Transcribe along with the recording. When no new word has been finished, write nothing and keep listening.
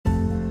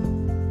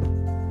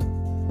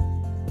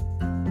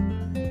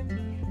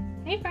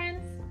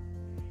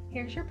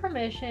Here's your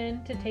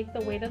permission to take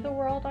the weight of the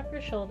world off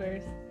your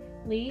shoulders,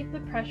 leave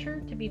the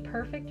pressure to be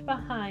perfect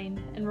behind,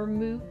 and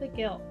remove the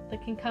guilt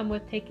that can come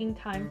with taking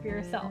time for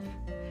yourself.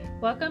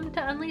 Welcome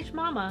to Unleash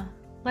Mama.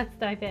 Let's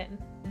dive in.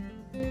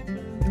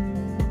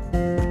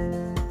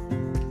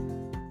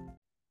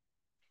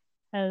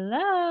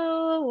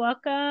 Hello,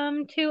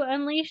 welcome to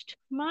Unleashed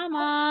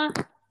Mama.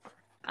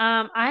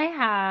 I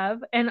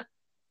have an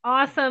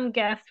awesome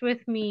guest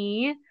with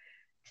me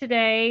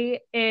today.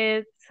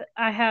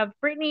 I have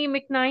Brittany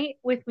McKnight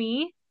with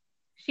me.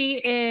 She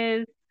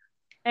is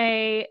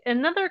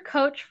another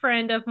coach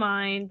friend of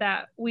mine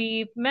that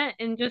we've met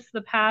in just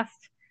the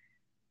past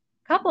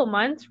couple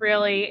months,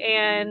 really,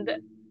 and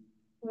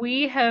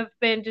we have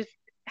been just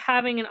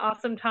having an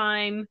awesome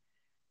time,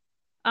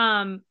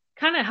 kind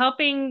of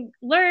helping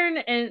learn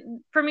and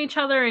from each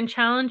other and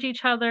challenge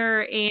each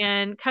other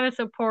and kind of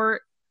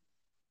support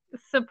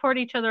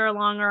each other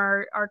along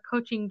our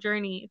coaching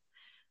journeys.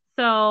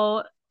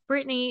 So,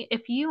 Brittany,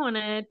 if you want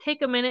to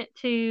take a minute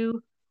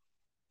to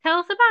tell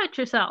us about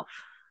yourself.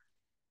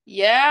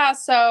 Yeah,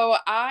 so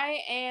I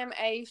am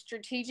a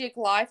strategic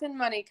life and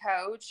money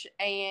coach,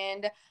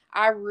 and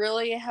I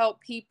really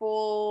help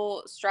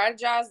people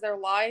strategize their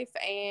life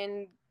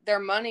and their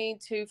money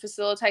to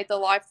facilitate the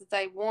life that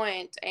they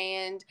want.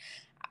 And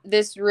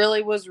this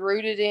really was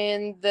rooted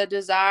in the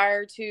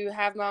desire to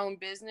have my own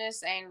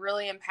business and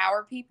really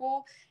empower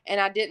people. And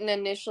I didn't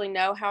initially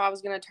know how I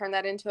was going to turn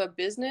that into a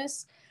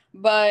business,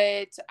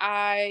 but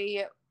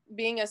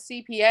being a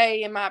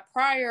CPA in my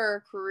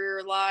prior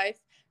career life,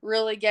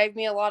 really gave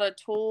me a lot of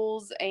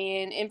tools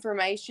and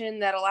information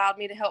that allowed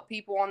me to help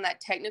people on that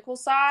technical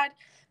side.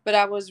 But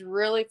I was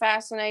really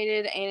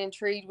fascinated and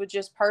intrigued with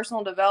just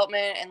personal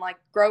development and like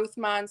growth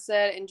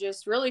mindset, and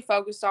just really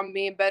focused on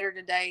being better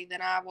today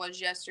than I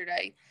was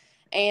yesterday.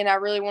 And I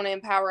really want to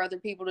empower other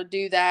people to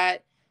do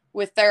that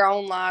with their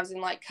own lives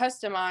and like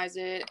customize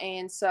it.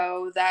 And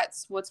so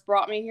that's what's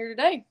brought me here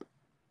today.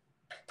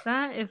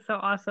 That is so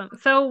awesome.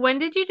 So when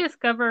did you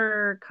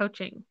discover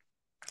coaching?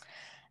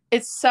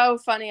 It's so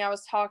funny. I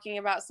was talking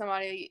about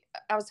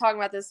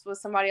this with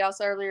somebody else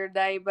earlier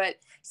today, but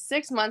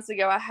 6 months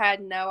ago, I had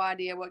no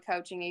idea what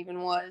coaching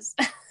even was.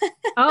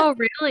 Oh,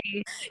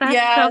 really?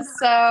 Yeah.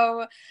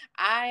 So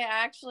I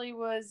actually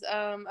was,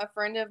 a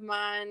friend of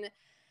mine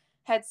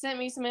had sent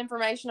me some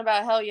information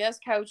about Hell Yes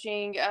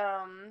Coaching,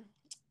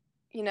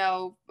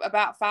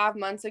 about 5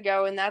 months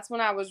ago. And that's when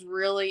I was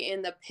really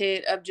in the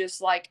pit of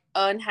just like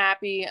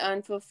unhappy,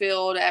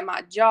 unfulfilled at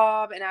my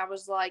job. And I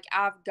was like,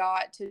 I've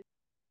got to.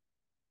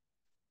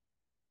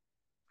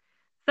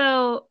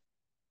 So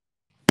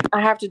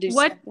I have to do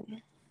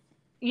something.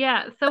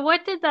 Yeah. So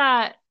what did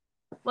that,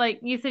 like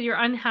you said, you're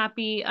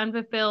unhappy,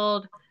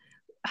 unfulfilled.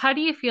 How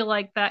do you feel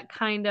like that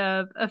kind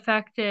of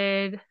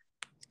affected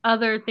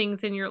other things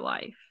in your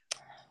life?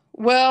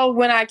 Well,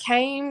 when I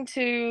came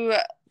to,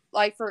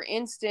 like, for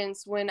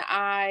instance, when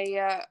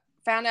I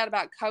found out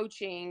about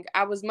coaching,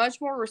 I was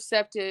much more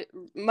receptive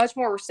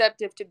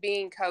to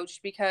being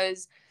coached,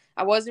 because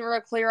I wasn't real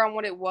clear on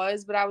what it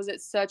was, but I was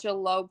at such a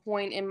low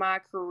point in my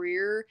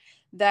career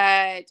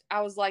that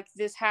I was like,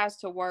 this has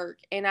to work.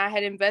 And I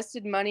had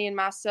invested money in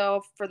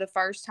myself for the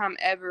first time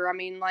ever. I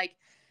mean, like,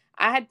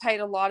 I had paid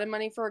a lot of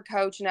money for a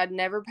coach, and I'd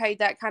never paid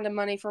that kind of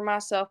money for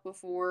myself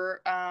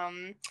before.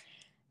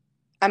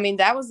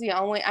 That was the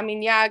only,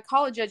 yeah,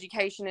 college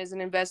education is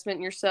an investment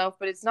in yourself,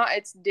 but it's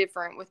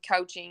different with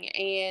coaching.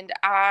 And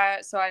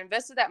so I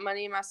invested that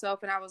money in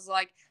myself, and I was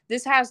like,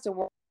 this has to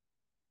work.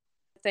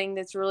 Thing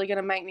that's really going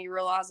to make me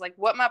realize like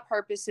what my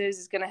purpose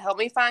is going to help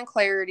me find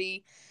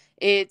clarity.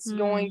 It's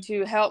going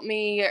to help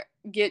me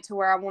get to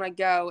where I want to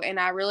go. And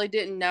I really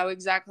didn't know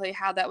exactly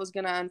how that was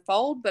going to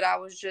unfold, but I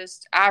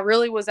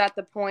really was at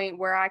the point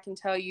where I can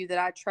tell you that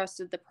I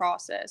trusted the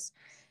process.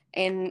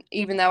 And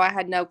even though I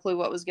had no clue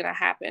what was going to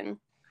happen.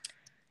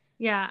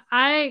 Yeah,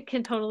 I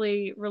can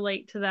totally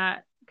relate to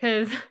that,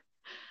 because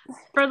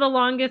for the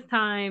longest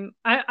time,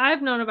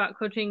 I've known about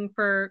coaching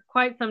for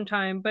quite some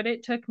time, but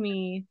it took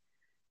me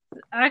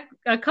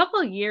a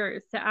couple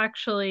years to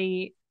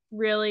actually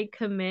really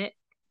commit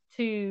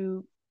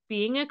to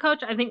being a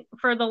coach. I think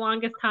for the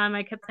longest time,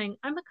 I kept saying,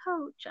 I'm a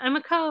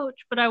coach,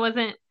 but I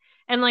wasn't.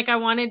 And like, I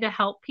wanted to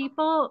help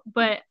people,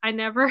 but I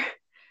never,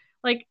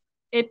 like,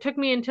 it took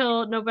me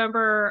until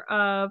November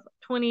of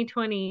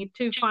 2020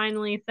 to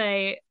finally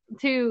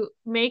to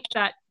make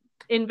that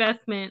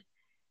investment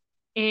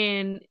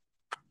in,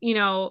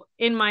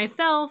 in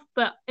myself,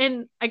 but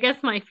in, I guess,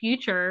 my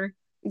future.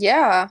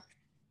 Yeah.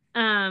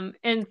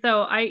 And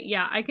so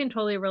I can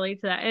totally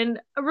relate to that,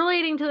 and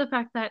relating to the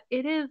fact that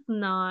it is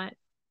not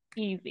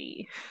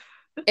easy.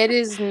 It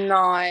is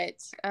not.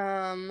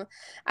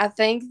 I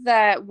think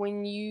that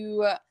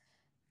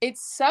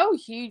it's so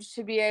huge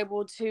to be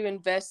able to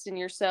invest in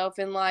yourself,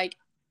 and like,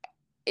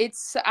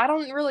 I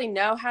don't really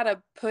know how to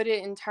put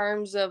it in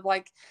terms of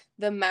like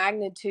the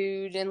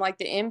magnitude and like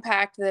the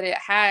impact that it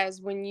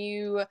has when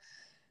you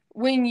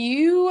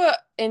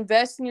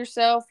invest in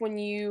yourself, when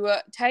you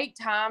take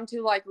time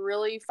to like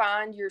really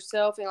find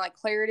yourself and like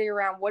clarity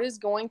around what is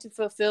going to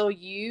fulfill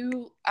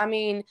you. I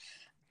mean,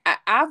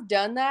 I've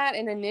done that,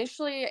 and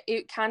initially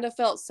it kind of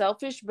felt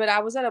selfish, but I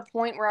was at a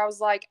point where I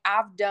was like,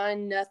 I've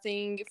done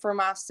nothing for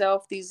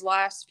myself these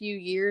last few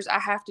years. I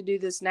have to do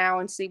this now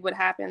and see what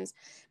happens.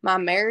 My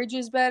marriage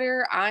is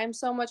better. I am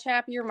so much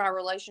happier. My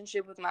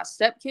relationship with my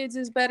stepkids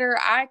is better.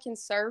 I can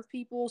serve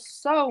people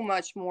so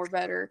much more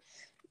better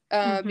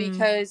Mm-hmm.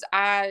 because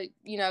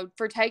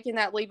for taking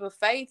that leap of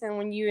faith.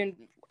 And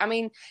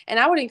and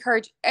I would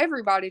encourage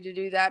everybody to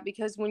do that,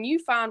 because when you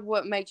find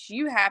what makes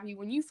you happy,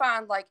 when you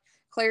find like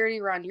clarity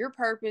around your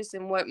purpose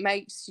and what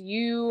makes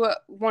you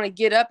want to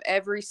get up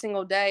every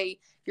single day,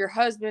 your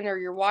husband or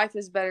your wife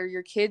is better,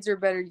 your kids are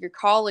better, your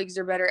colleagues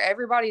are better,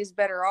 everybody is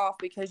better off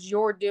because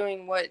you're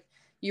doing what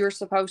you're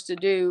supposed to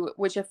do,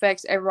 which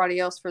affects everybody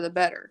else for the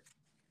better.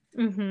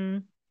 Mm-hmm.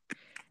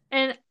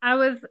 And I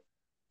was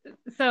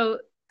so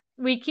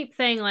we keep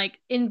saying like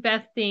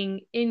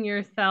investing in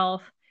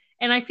yourself,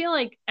 and I feel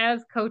like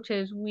as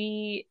coaches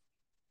we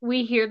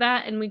hear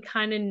that and we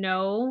kind of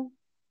know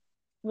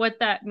what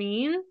that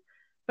means,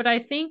 but I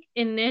think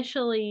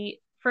initially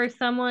for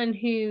someone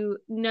who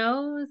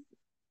knows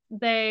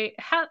they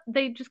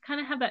just kind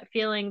of have that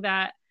feeling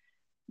that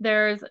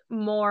there's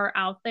more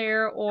out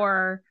there,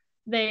 or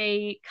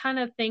they kind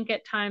of think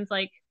at times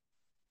like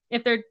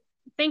if they're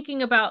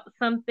thinking about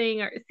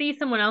something or see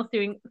someone else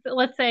doing,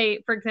 let's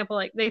say for example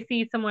like they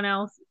see someone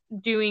else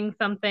doing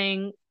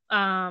something,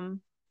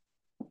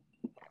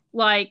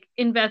 like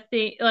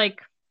investing, like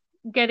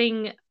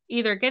getting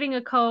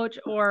a coach,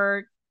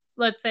 or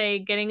let's say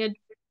getting a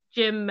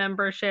gym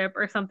membership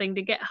or something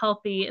to get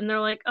healthy, and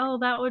they're like, oh,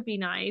 that would be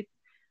nice,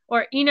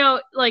 or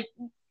like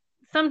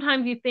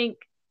sometimes you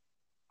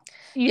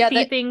Yeah, see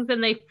that things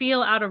and they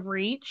feel out of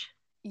reach.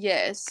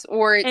 yes,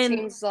 or it And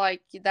seems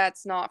like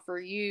that's not for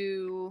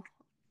you.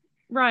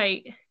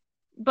 right.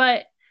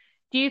 But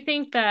do you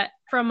think that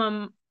from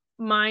a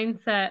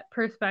mindset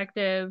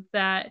perspective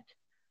that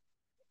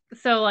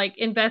so like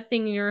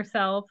investing in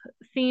yourself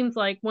seems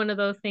like one of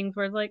those things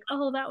where it's like,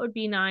 oh, that would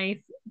be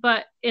nice,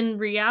 but in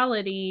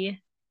reality,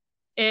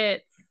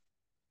 it's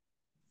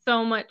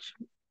so much,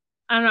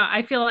 I don't know,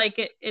 I feel like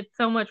it's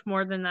so much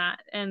more than that.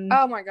 And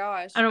Oh my I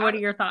gosh. don't know, what are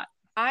your thoughts?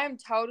 I am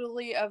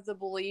totally of the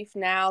belief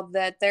now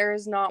that there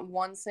is not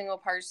one single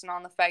person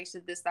on the face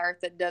of this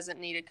earth that doesn't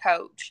need a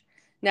coach.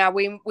 Now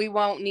we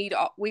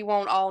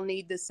won't all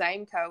need the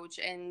same coach,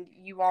 and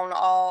you won't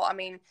all,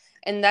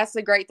 and that's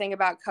the great thing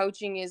about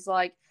coaching is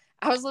like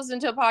I was listening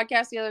to a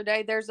podcast the other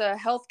day. There's a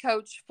health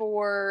coach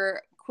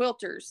for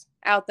quilters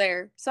out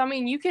there. So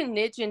you can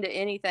niche into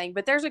anything,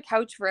 but there's a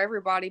coach for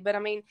everybody. But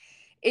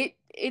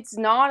it's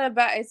not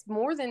about, it's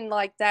more than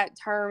like that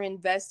term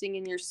investing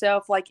in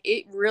yourself. Like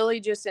it really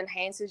just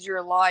enhances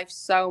your life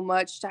so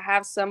much to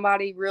have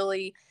somebody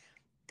really.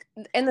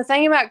 And the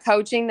thing about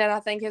coaching that I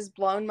think has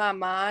blown my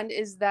mind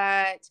is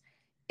that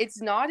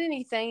it's not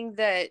anything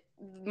that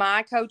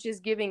my coach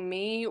is giving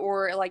me,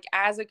 or like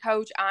as a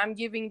coach I'm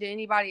giving to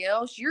anybody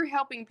else. You're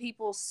helping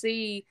people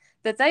see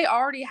that they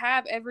already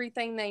have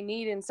everything they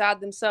need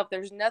inside themselves.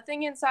 There's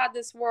nothing inside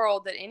this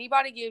world that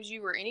anybody gives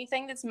you, or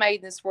anything that's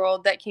made in this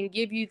world, that can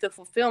give you the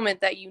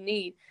fulfillment that you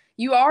need.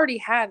 You already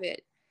have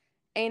it.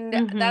 And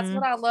that's Mm-hmm.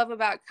 what I love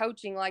about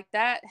coaching. Like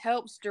that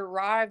helps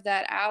derive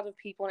that out of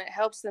people, and it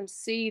helps them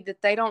see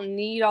that they don't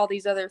need all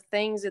these other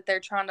things that they're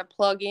trying to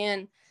plug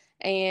in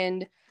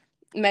and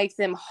make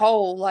them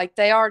whole. Like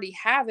they already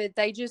have it.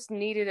 They just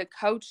needed a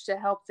coach to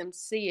help them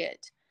see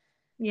it.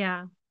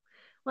 Yeah.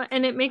 Well,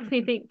 and it makes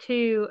me think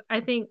too, I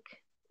think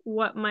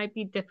what might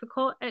be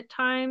difficult at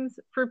times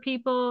for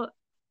people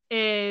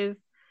is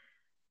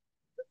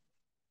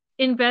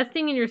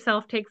investing in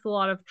yourself takes a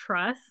lot of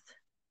trust.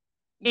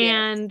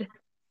 Yes. And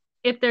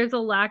if there's a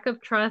lack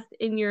of trust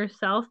in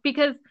yourself,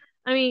 because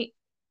I mean,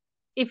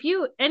 if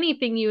you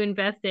anything you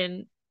invest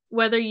in,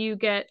 whether you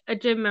get a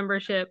gym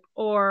membership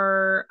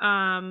or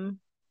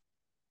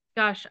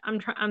gosh,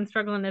 I'm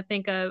struggling to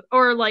think of,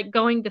 or like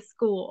going to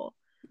school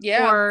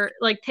Yeah. or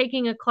like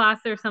taking a class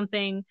or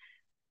something,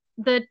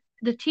 the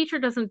the teacher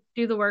doesn't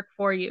do the work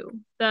for you.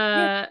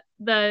 Yeah.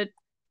 The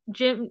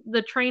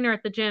trainer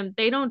at the gym,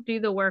 they don't do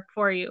the work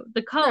for you.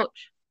 The No.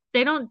 coach,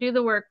 they don't do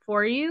the work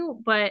for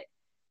you, but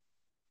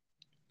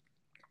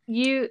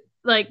you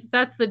like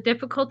that's the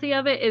difficulty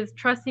of it, is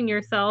trusting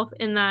yourself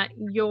in that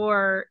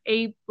you're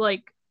a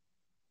like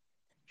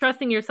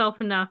trusting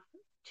yourself enough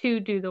to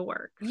do the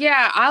work.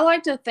 Yeah, I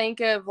like to think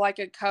of like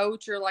a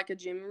coach or like a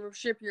gym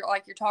membership you're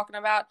talking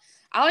about.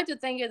 I like to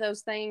think of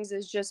those things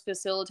as just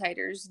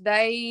facilitators.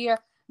 They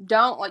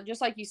don't, like,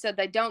 just like you said,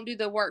 they don't do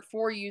the work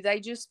for you. They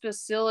just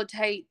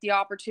facilitate the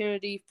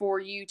opportunity for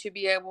you to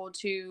be able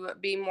to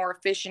be more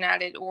efficient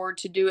at it or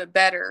to do it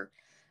better.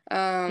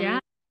 Yeah.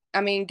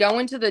 Um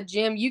going to the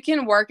gym, you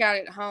can work out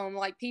at home.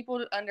 Like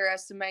people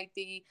underestimate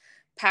the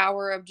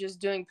power of just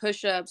doing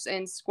push-ups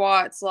and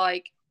squats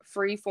like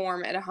free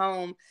form at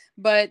home,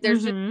 but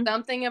there's just Mm-hmm.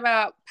 something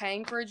about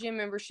paying for a gym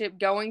membership,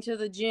 going to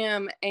the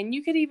gym, and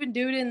you could even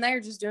do it in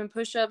there just doing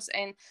push-ups,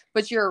 and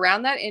but you're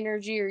around that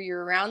energy, or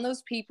you're around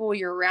those people,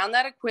 you're around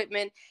that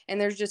equipment, and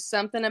there's just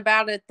something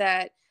about it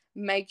that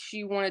makes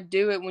you want to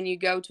do it when you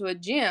go to a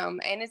gym.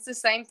 And it's the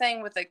same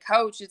thing with a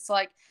coach. It's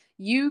like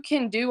you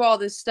can do all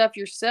this stuff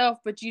yourself,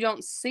 but you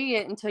don't see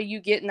it until you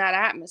get in that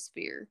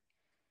atmosphere.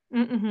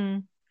 Mm-hmm.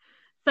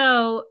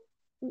 So,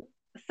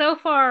 so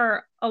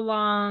far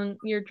along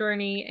your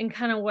journey and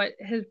kind of what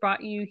has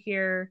brought you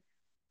here,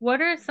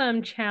 what are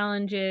some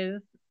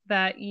challenges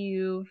that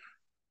you've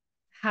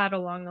had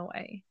along the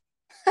way?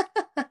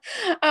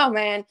 Oh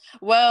man.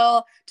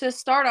 Well, to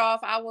start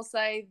off, I will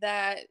say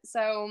that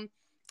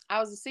I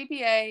was a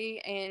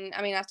CPA, and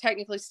I mean, I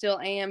technically still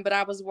am, but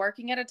I was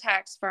working at a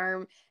tax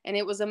firm, and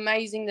it was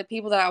amazing the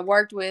people that I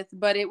worked with,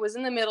 but it was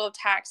in the middle of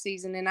tax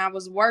season, and I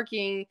was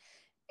working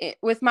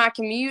with my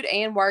commute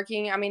and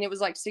working. I mean, it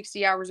was like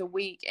 60 hours a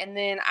week. And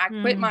then I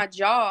quit Mm. my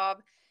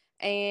job,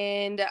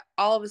 and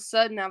all of a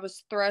sudden I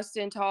was thrust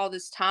into all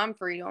this time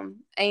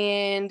freedom.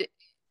 And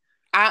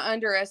I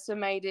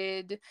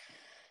underestimated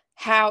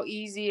how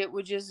easy it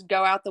would just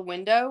go out the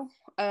window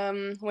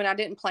when I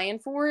didn't plan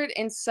for it.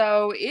 And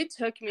so it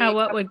took me How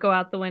what would go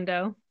out the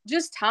window?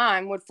 just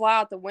time would fly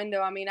out the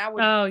window. I mean,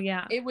 Oh,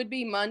 yeah. it would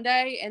be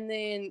Monday, and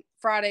then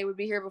Friday would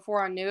be here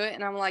before I knew it.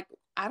 And I'm like,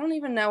 I don't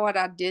even know what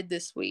I did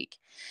this week.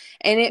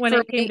 And it When for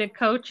it came me, to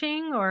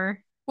coaching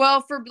or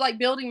well, for like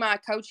building my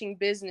coaching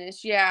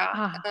business,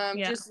 yeah.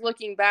 yeah. Just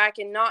looking back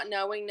and not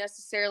knowing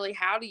necessarily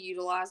how to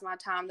utilize my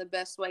time the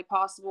best way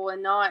possible,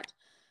 and not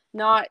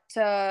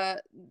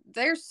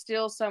there's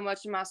still so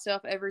much of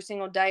myself every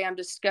single day I'm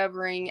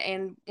discovering.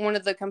 And one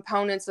of the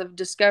components of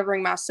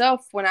discovering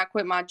myself when I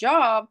quit my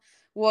job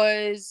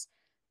was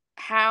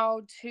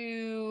how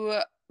to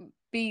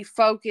be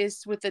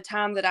focused with the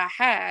time that I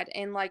had,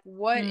 and like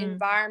what Mm.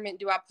 environment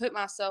do I put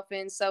myself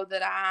in so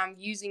that I'm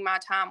using my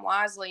time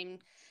wisely.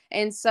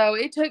 And so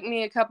it took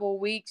me a couple of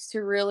weeks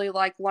to really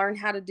like learn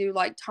how to do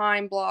like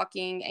time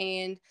blocking,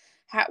 and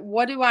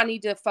what do I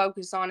need to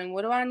focus on, and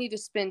what do I need to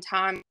spend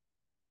time.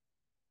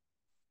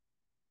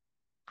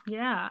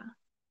 Yeah.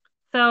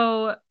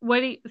 So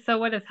what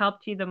has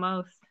helped you the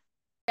most?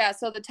 Yeah,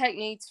 so the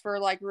techniques for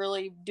like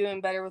really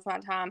doing better with my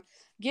time,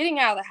 getting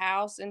out of the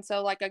house. And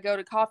so like I go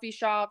to coffee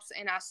shops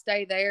and I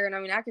stay there. And I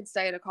mean, I could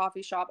stay at a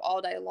coffee shop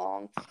all day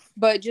long,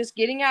 but just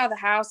getting out of the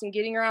house and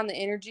getting around the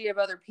energy of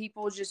other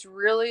people, just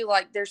really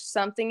like there's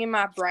something in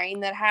my brain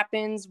that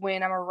happens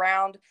when I'm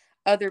around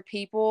other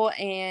people,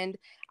 and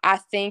I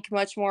think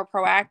much more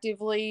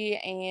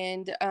proactively,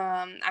 and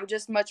I'm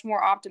just much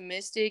more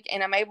optimistic,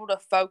 and I'm able to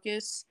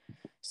focus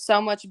so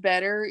much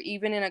better,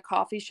 even in a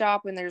coffee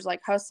shop when there's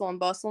like hustle and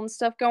bustle and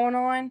stuff going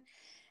on.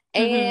 Mm-hmm.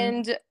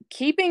 And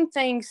keeping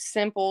things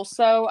simple.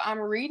 So I'm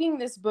reading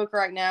this book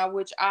right now,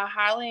 which I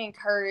highly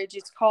encourage.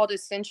 It's called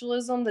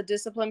Essentialism, The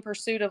Disciplined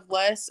Pursuit of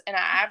Less. And I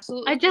I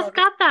absolutely just love it.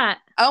 got that.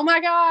 Oh my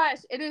gosh,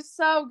 it is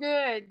so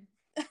good.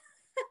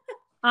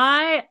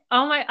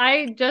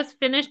 I just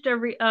finished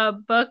a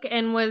book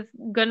and was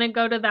gonna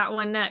go to that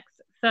one next.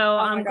 So Oh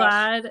my I'm gosh.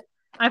 glad.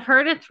 I've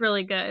heard it's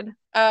really good.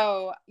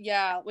 Oh,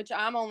 yeah, which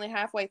I'm only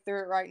halfway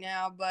through it right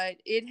now, but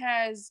it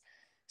has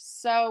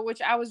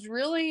which I was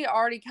really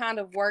already kind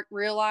of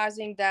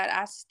realizing that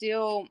I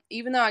still,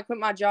 even though I quit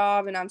my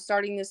job and I'm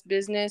starting this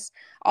business,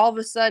 all of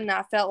a sudden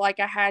I felt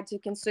like I had to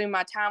consume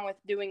my time with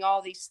doing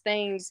all these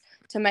things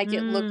to make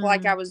it look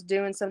like I Mm. was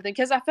doing something,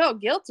 because I felt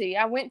guilty.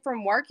 I went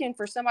from working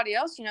for somebody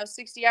else,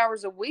 60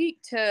 hours a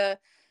week, to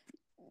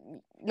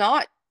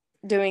not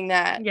doing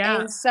that. Yeah.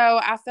 And so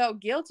I felt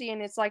guilty,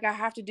 and it's like I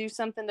have to do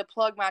something to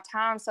plug my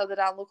time so that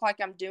I look like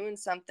I'm doing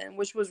something,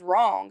 which was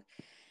wrong.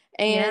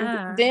 And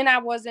Yeah. then I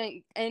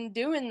wasn't, and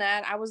doing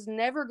that, I was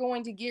never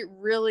going to get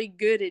really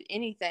good at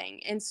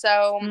anything. And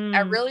so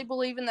I Mm. really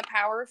believe in the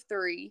power of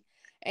three.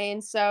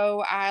 And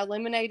so I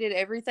eliminated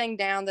everything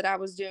down that I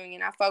was doing,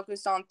 and I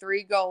focused on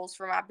three goals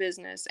for my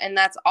business. And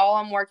that's all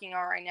I'm working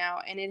on right now.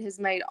 And it has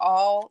made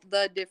all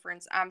the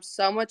difference. I'm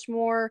so much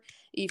more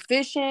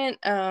efficient.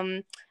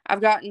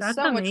 I've gotten That's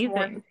so much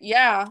more, amazing.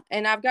 yeah,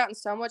 and I've gotten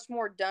so much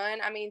more done.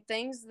 I mean,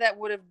 things that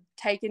would have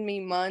taken me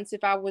months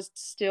if I was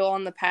still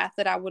on the path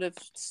that I would have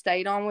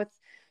stayed on, with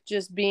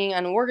just being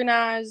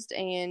unorganized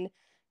and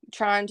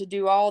trying to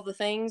do all the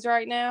things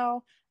right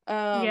now.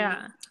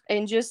 Yeah.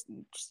 And just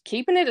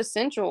keeping it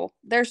essential.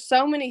 There's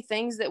so many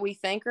things that we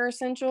think are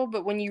essential,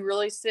 but when you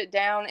really sit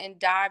down and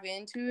dive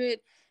into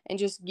it and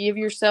just give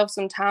yourself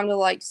some time to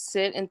like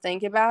sit and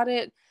think about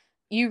it,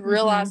 you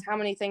realize Mm-hmm. how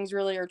many things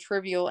really are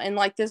trivial. And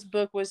like this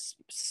book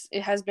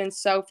it has been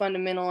so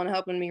fundamental in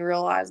helping me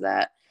realize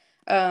that.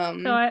 So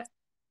um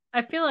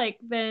I feel like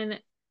then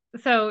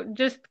so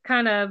just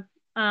kind of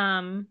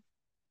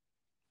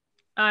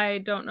I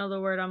don't know the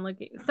word I'm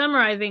looking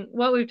summarizing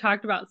what we've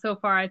talked about so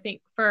far. I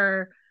think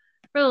for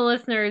the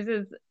listeners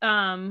is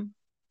because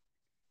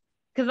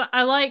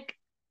I like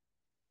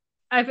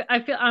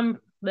I feel I'm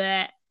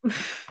bleh. I'm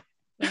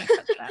gonna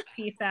cut that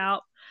piece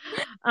out.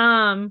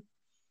 Um,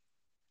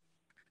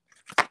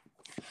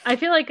 I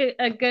feel like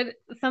a good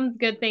some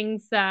good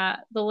things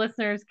that the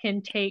listeners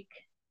can take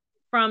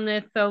from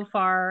this so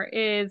far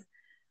is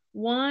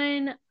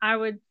one, I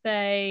would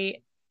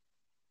say,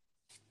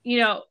 you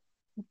know,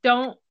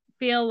 don't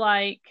feel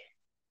like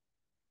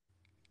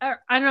I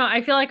don't know.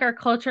 I feel like our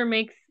culture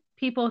makes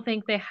people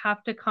think they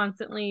have to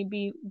constantly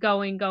be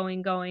going,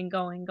 going, going,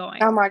 going,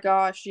 Oh going. my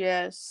gosh,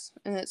 yes.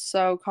 And it's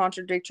so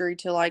contradictory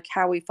to like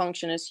how we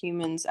function as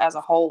humans as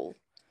a whole.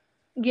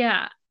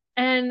 Yeah.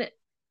 And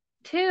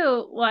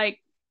two,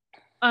 like,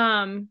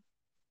 um,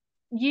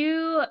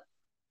 you,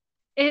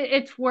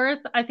 it's worth,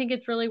 I think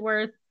it's really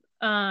worth,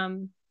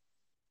 um,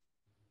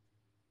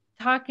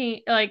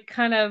 talking, like,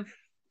 kind of,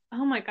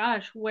 oh my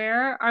gosh,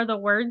 where are the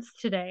words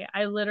today?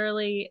 I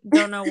literally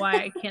don't know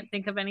why I can't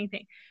think of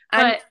anything.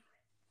 I'm But,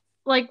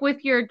 like,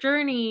 with your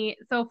journey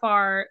so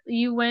far,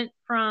 you went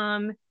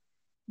from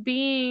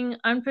being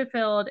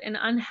unfulfilled and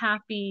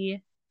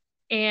unhappy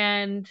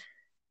and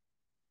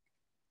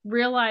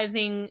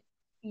realizing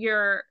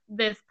your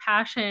this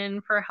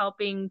passion for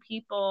helping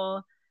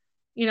people,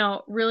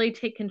 really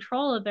take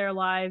control of their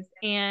lives,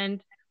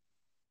 and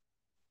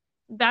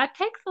that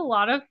takes a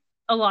lot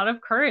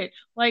of courage.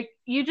 Like,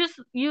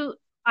 you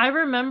I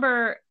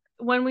remember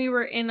when we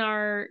were in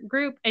our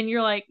group and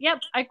you're like, "Yep,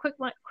 I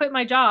quit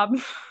my job."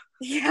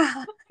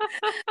 yeah.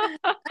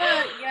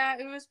 Yeah,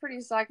 it was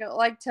pretty psycho.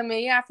 Like to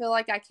me, I feel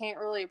like I can't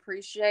really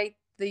appreciate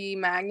the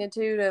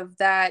magnitude of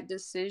that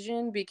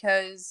decision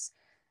because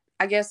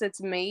I guess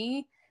it's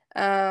me.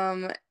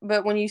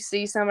 But when you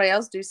see somebody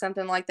else do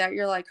something like that,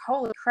 you're like,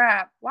 holy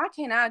crap, why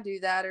can't I do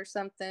that or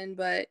something?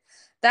 But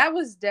that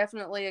was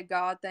definitely a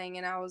God thing.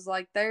 And I was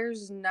like,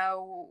 there's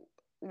no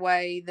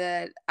way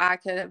that I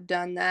could have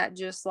done that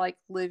just like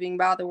living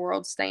by the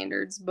world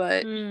standards.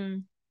 But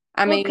Mm.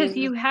 I Well, because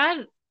mean,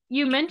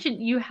 you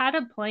mentioned you had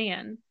a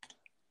plan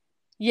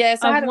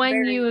yes, I of had a when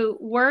very you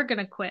were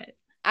gonna quit.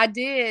 I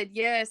did.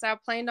 Yes, I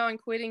planned on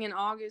quitting in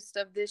August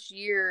of this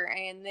year,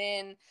 and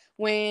then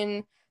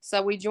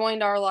so we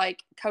joined our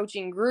like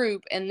coaching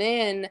group, and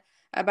then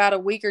about a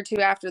week or two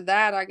after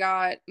that I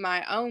got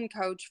my own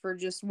coach for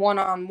just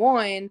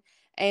one-on-one,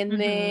 and Hmm.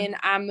 then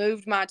I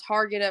moved my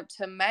target up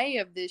to May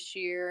of this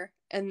year,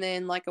 and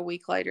then like a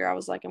week later I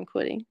was like I'm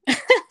quitting.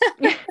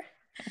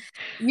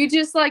 You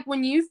just like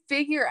when you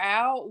figure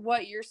out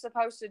what you're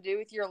supposed to do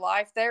with your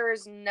life, there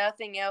is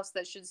nothing else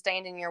that should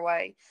stand in your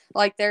way.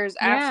 Like there's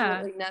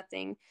Yeah. absolutely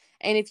nothing.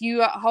 And if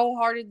you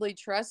wholeheartedly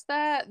trust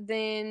that,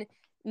 then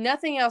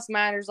nothing else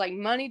matters. Like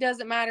money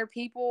doesn't matter.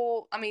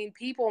 People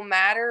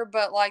matter,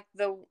 but like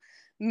the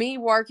me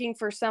working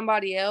for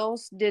somebody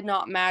else did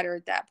not matter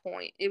at that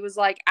point. It was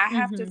like I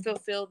have to Hmm.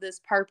 fulfill this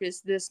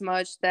purpose this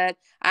much that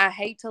I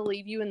hate to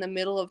leave you in the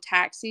middle of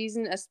tax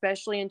season,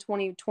 especially in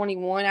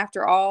 2021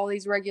 after all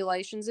these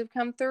regulations have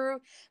come through.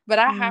 But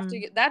I have to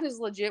Mm. get that is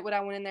legit what I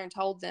went in there and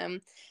told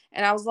them.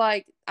 And I was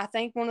like, I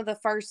think one of the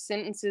first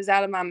sentences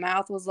out of my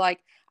mouth was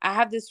like, I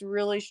have this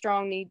really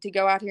strong need to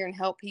go out here and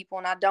help people.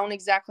 And I don't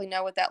exactly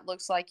know what that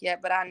looks like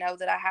yet, but I know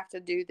that I have to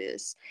do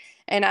this.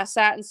 And I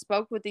sat and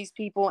spoke with these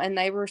people and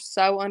they were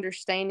so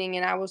understanding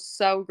and I was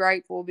so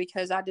grateful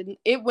because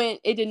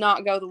it did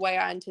not go the way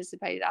I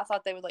anticipated. I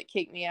thought they would like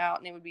kick me out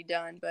and it would be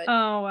done. But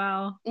Oh,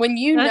 wow. when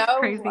That's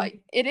crazy. like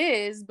it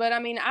is, but I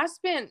mean, I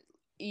spent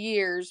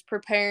years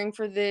preparing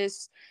for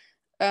this,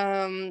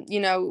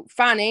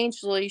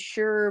 financially,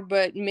 sure,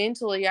 but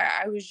mentally,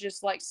 I was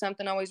just like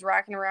something always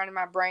racking around in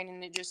my brain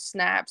and it just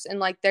snaps. And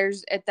like,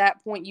 there's at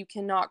that point, you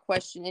cannot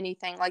question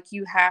anything. Like,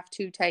 you have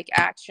to take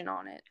action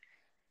on it.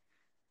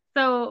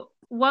 So,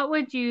 what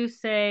would you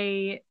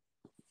say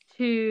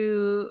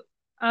to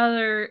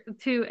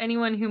to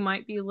anyone who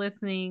might be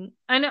listening?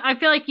 I know, I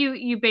feel like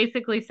you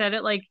basically said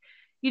it, like,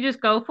 you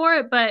just go for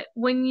it, but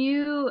when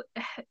you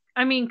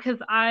I mean, because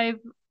I've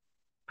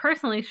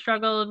personally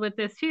struggled with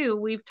this too.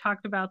 We've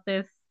talked about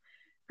this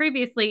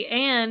previously,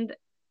 and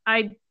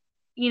I,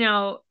 you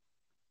know,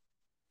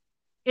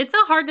 it's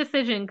a hard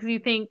decision because you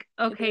think,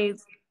 It okay,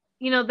 is.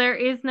 there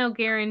is no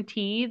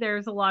guarantee.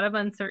 There's a lot of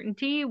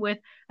uncertainty with,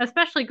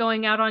 especially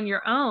going out on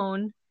your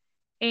own,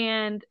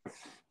 and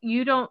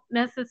you don't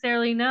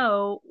necessarily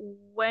know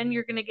when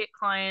you're going to get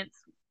clients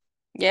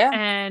Yeah.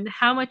 and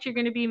how much you're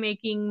going to be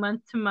making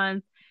month to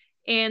month.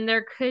 And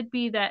there could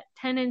be that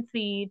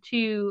tendency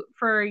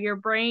for your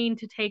brain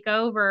to take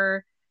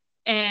over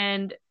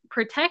and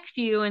protect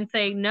you and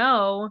say,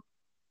 no,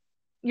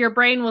 your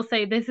brain will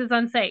say, this is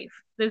unsafe.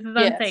 This is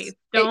unsafe. Yes.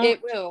 It, Don't,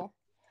 it will.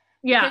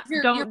 yeah, Because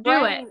your don't do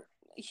it. brain,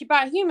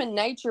 by human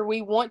nature,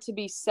 we want to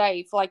be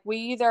safe. Like we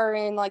either are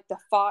in like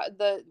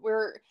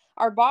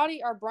our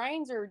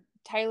brains are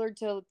tailored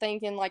to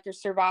thinking like your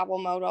survival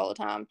mode all the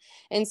time,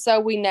 and so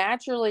we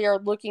naturally are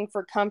looking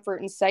for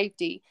comfort and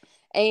safety.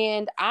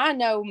 And I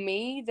know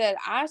me that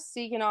I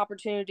seek an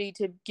opportunity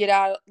to get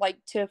out, like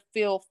to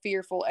feel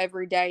fearful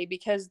every day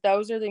because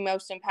those are the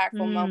most impactful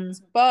Mm,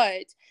 moments.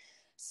 But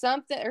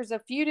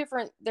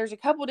there's a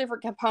couple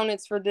different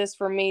components for this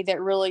for me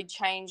that really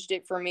changed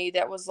it for me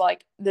that was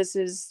like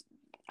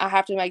I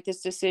have to make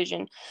this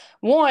decision.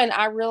 One,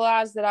 I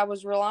realized that I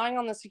was relying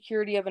on the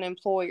security of an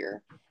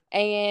employer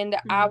and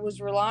I mm,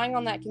 was relying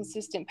on that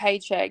consistent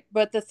paycheck.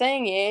 But the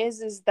thing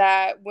is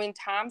that when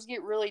times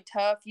get really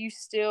tough, you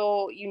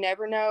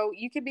never know.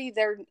 You could be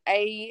their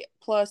A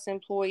plus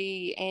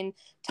employee and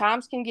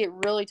times can get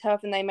really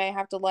tough and they may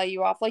have to lay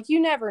you off. Like you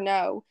never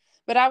know.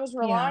 But I was Yeah.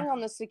 relying on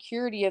the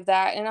security of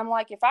that. And I'm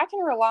like, if I can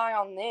rely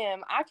on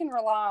them, I can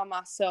rely on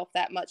myself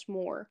that much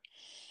more.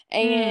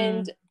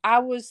 And Mm. I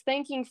was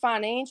thinking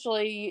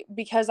financially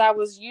because I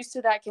was used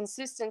to that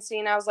consistency.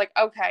 And I was like,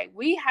 okay,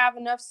 we have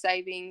enough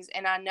savings.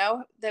 And I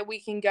know that we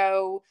can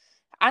go,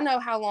 I know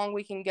how long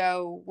we can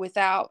go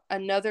without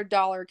another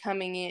dollar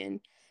coming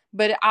in.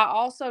 But I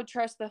also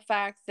trust the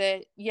fact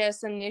that,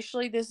 yes,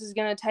 initially this is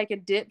going to take a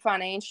dip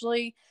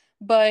financially,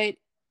 but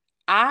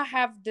I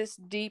have this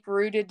deep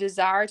rooted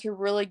desire to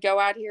really go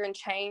out here and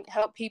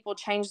help people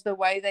change the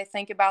way they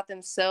think about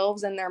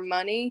themselves and their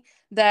money.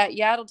 That,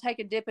 yeah, it'll take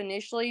a dip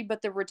initially,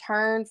 but the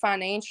return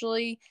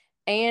financially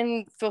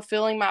and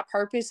fulfilling my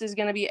purpose is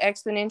going to be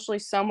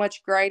exponentially so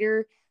much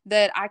greater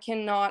that I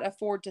cannot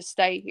afford to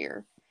stay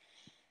here.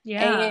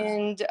 Yeah.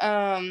 And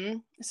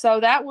so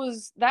that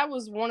was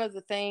one of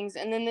the things.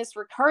 And then this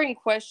recurring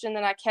question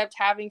that I kept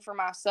having for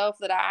myself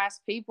that I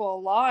ask people a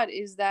lot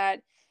is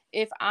that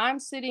if I'm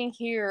sitting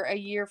here a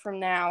year from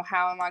now,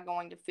 how am I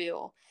going to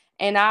feel?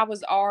 And I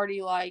was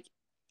already like,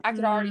 I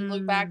could already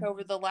look back Mm.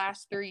 over the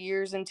last 3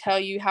 years and tell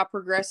you how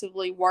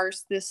progressively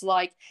worse this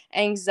like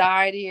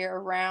anxiety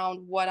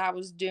around what I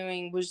was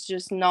doing was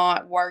just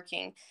not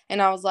working.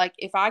 And I was like,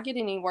 if I get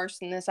any worse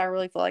than this, I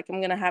really feel like I'm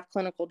going to have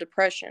clinical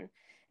depression.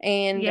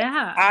 And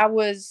Yeah. I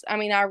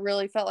mean, I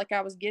really felt like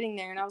I was getting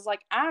there. And I was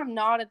like, I'm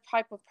not a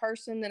type of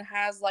person that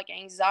has like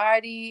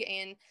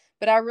anxiety.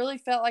 But I really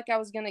felt like I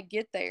was going to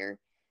get there.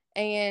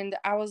 And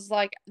I was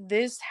like,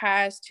 this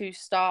has to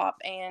stop.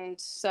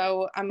 And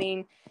so, I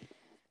mean,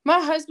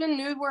 my husband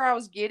knew where I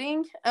was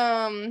getting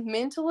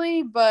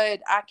mentally,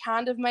 but I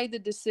kind of made the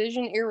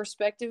decision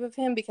irrespective of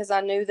him because I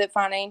knew that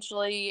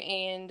financially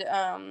and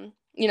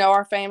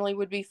our family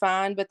would be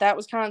fine. But that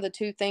was kind of the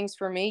two things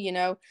for me.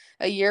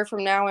 A year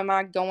from now, am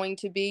I going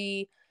to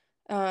be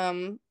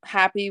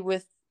happy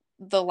with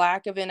the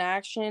lack of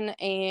inaction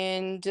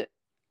and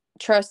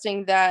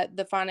trusting that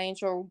the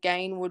financial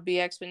gain would be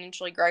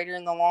exponentially greater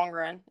in the long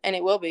run? And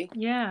it will be.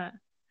 Yeah.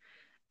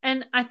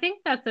 And I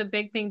think that's a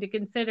big thing to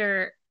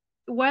consider,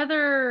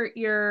 whether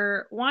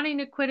you're wanting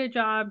to quit a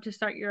job to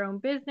start your own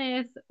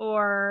business,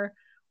 or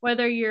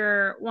whether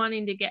you're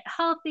wanting to get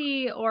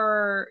healthy,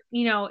 or,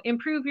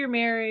 improve your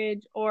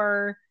marriage,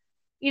 or,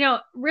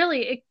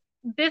 really,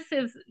 this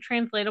is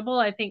translatable,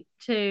 I think,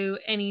 to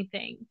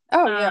anything.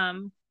 Oh, yeah.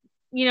 Um,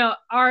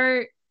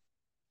 are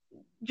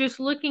just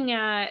looking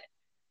at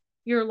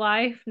your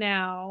life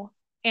now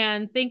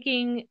and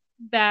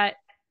that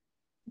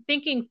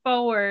thinking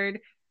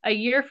forward a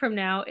year from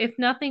now, if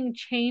nothing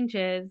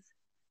changes,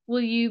 will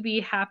you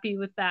be happy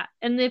with that?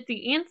 And if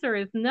the answer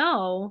is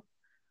no,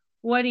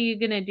 what are you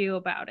going to do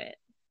about it?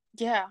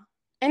 Yeah.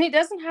 And it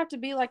doesn't have to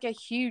be like a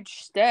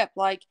huge step.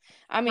 Like,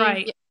 I mean,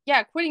 Right.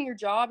 yeah, quitting your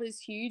job is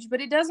huge, but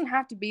it doesn't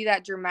have to be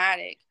that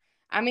dramatic.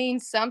 I mean,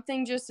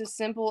 something just as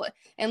simple.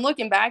 And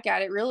looking back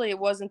at it, really, it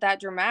wasn't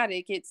that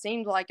dramatic. It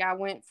seemed like I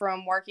went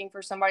from working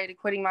for somebody to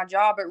quitting my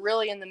job, but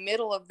really in the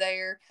middle of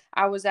there,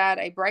 I was at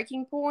a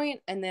breaking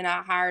point, and then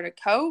I hired a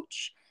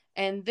coach,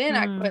 and then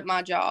I Mm. quit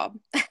my job.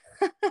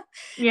 And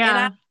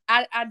Yeah.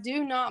 I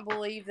do not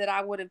believe that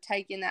I would have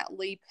taken that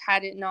leap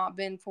had it not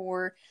been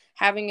for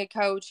having a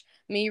coach,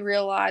 me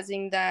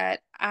realizing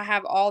that I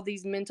have all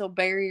these mental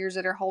barriers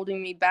that are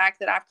holding me back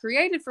that I've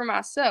created for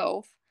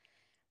myself.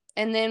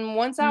 And then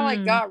once I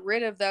like Mm. got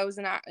rid of those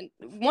and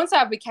once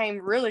I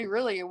became really,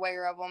 really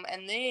aware of them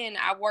and then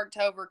I worked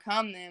to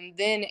overcome them,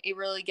 then it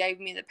really gave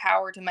me the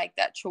power to make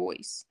that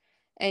choice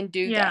and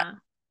do that. Yeah.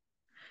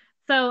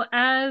 So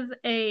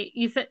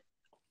you said,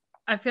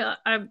 I feel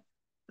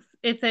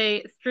it's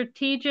a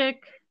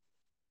strategic.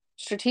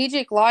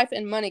 Strategic life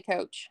and money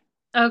coach.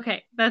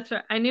 Okay, that's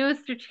right. I knew a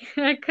strategic.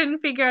 I couldn't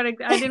figure out.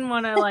 I didn't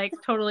want to like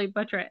totally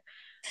butcher it.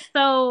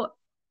 So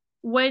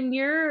when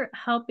you're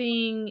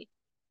helping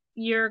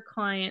your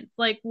clients,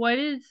 like what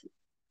is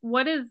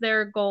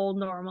their goal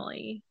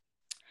normally?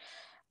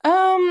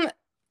 Um,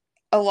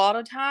 a lot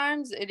of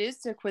times it is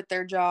to quit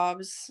their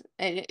jobs.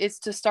 It's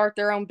to start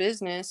their own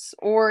business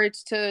or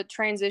it's to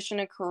transition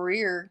a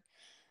career.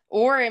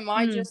 Or it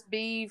might Mm. just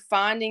be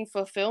finding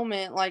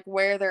fulfillment like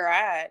where they're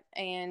at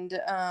and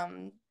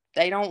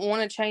they don't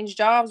want to change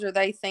jobs or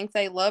they think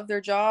they love their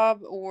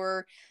job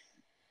or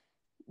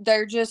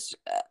they're just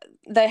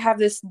they have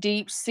this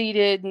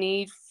deep-seated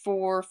need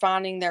for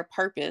finding their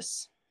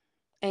purpose.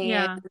 And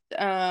Yeah.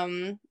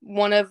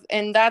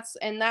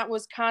 that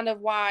was kind of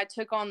why I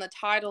took on the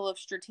title of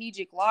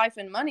strategic life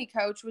and money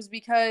coach was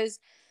because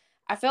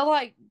I felt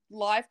like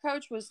life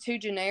coach was too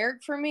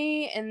generic for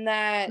me and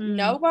that Mm.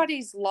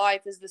 nobody's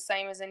life is the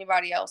same as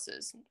anybody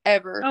else's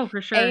ever. Oh, for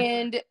sure.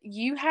 And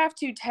you have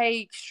to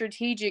take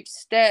strategic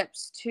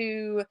steps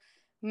to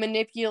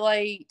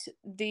manipulate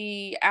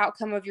the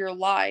outcome of your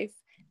life.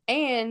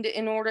 And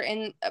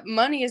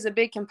money is a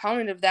big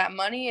component of that.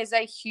 Money is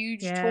a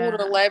huge tool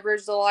to Yeah.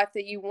 leverage the life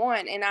that you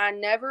want. And I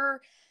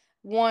never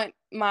want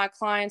my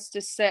clients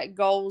to set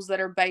goals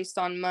that are based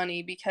on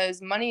money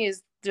because money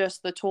is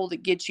just the tool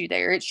that gets you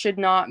there. It should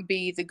not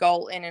be the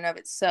goal in and of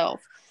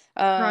itself.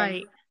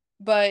 Right.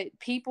 But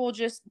people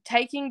just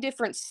taking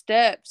different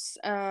steps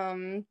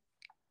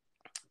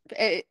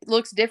it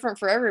looks different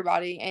for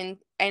everybody.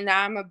 And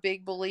I'm a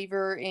big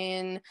believer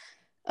in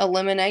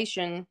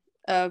elimination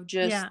of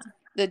just Yeah.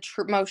 the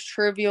most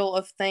trivial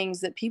of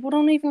things that people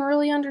don't even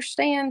really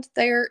understand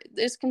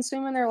is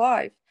consuming their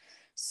life.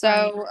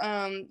 Right.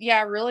 So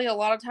yeah, really a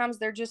lot of times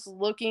they're just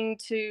looking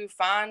to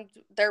find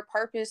their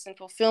purpose and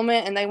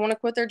fulfillment, and they want to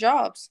quit their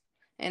jobs,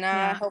 and I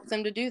Yeah. help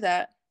them to do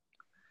that.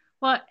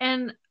 Well,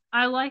 and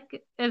I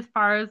like, as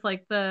far as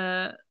like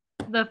the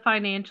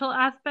financial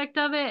aspect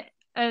of it,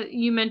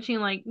 you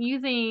mentioned like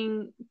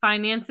using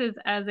finances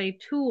as a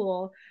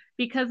tool,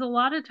 because a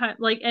lot of time,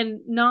 like,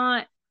 and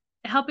not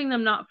helping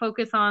them not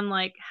focus on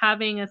like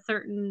having a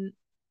certain,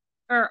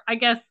 or I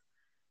guess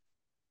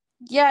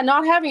Yeah,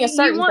 not having a you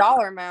certain want,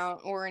 dollar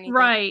amount or anything like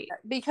right.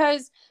 that.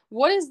 Because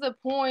what is the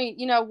point?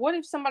 What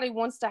if somebody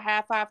wants to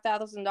have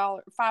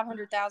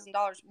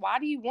 $500,000? Why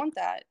do you want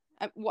that?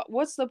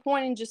 What's the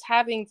point in just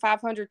having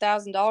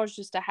 $500,000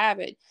 just to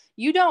have it?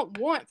 You don't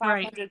want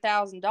Right.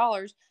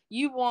 $500,000.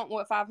 You want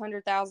what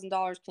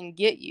 $500,000 can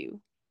get you.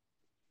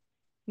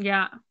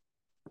 Yeah.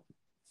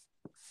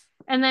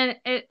 And then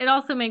it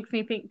also makes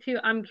me think too,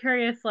 I'm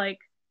curious, like,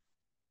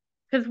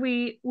 because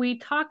we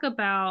talk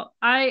about,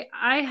 I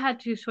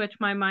had to switch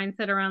my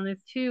mindset around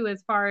this too,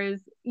 as far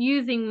as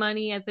using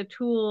money as a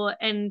tool,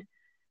 and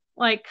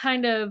like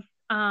kind of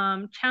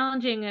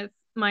challenging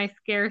my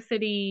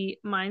scarcity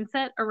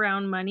mindset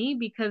around money,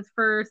 because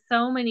for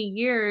so many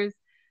years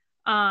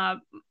uh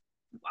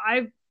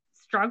I've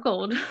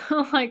struggled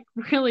like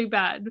really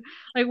bad.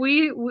 Like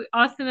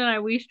Austin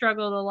and we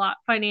struggled a lot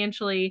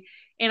financially,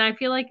 and I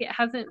feel like it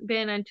hasn't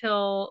been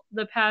until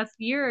the past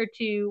year or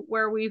two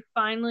where we've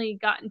finally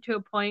gotten to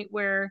a point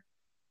where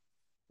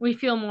we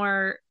feel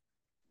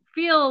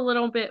a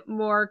little bit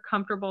more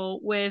comfortable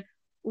with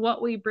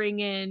what we bring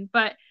in.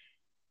 But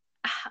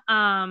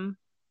um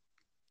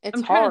It's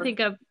I'm trying to hard. think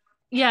of,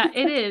 yeah,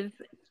 it is.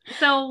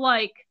 So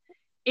like,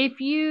 if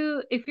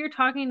you're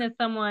talking to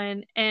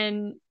someone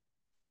and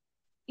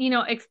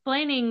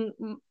explaining,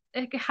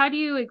 like, how do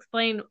you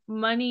explain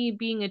money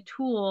being a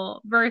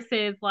tool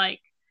versus like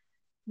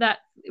that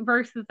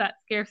versus that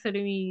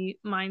scarcity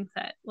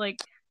mindset?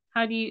 Like,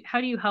 how do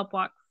you help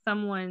walk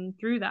someone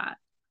through that?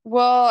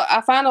 Well,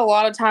 I find a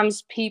lot of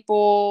times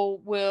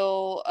people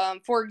will,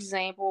 for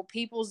example,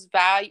 people's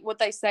value, what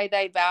they say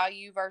they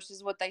value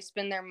versus what they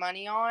spend their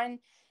money on,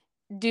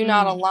 do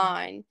not Mm,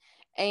 align.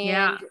 And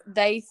yeah.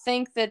 they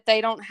think that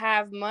they don't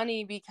have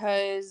money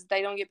because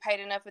they don't get paid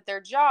enough at their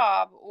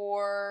job,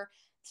 or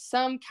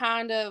some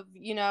kind of,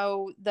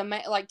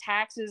 like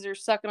taxes are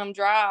sucking them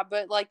dry.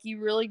 But like, you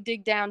really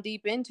dig down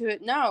deep into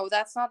it, no,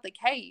 that's not the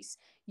case.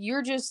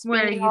 You're just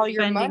Where are spending you all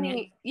your spending it?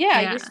 money. Yeah,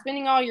 you're Yeah.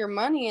 spending all your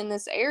money in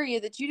this area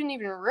that you didn't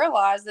even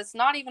realize, that's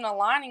not even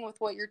aligning with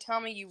what you're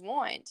telling me you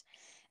want.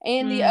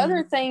 And the Mm,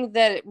 other thing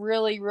that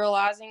really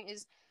realizing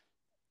is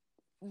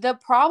the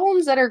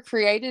problems that are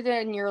created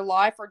in your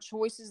life are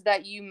choices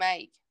that you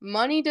make.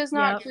 Money does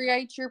not yep.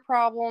 create your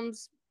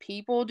problems.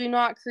 People do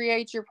not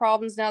create your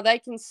problems. Now, they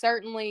can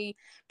certainly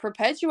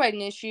perpetuate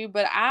an issue,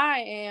 but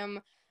I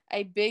am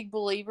a big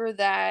believer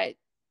that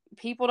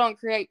people don't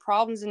create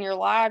problems in your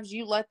lives.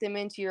 You let them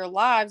into your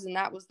lives, and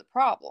that was the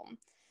problem.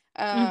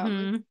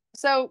 Mm-hmm.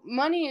 So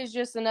money is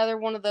just another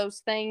one of those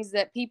things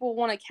that people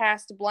want to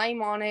cast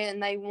blame on it,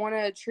 and they want to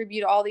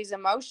attribute all these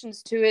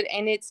emotions to it.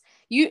 And it's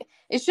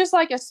just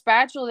like a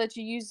spatula that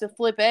you use to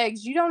flip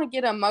eggs. You don't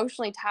get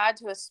emotionally tied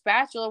to a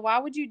spatula. Why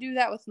would you do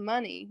that with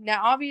money?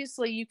 Now,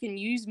 obviously, you can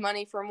use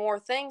money for more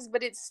things,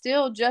 but it's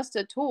still just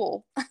a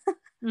tool.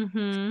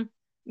 Mm-hmm.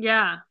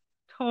 Yeah.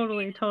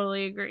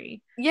 Totally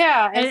agree.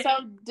 Yeah, and And so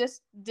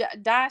just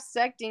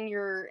dissecting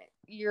your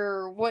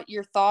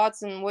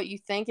thoughts and what you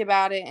think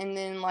about it, and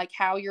then like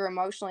how you're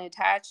emotionally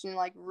attached, and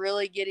like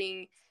really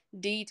getting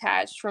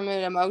detached from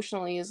it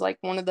emotionally is like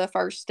one of the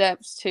first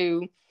steps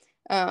to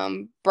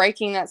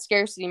breaking that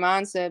scarcity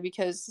mindset.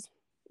 Because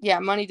yeah,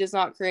 money does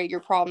not create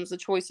your problems. The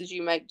choices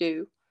you make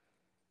do.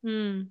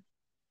 mm,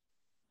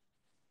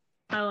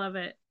 I love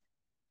it.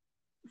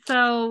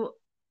 So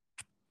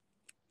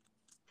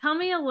tell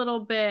me a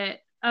little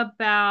bit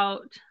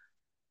about,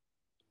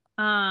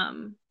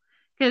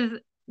 because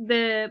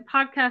the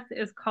podcast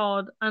is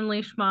called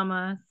Unleash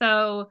Mama.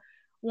 So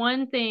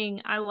one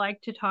thing I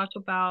like to talk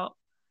about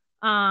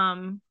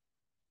um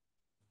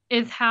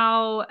is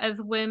how, as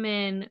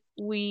women,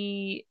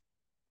 we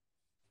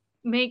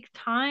make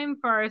time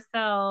for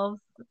ourselves.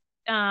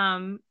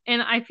 And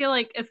I feel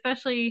like,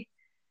 especially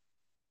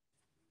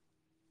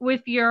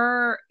with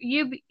you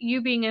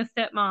being a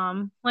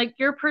stepmom, like,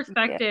 your Yeah.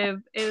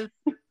 perspective is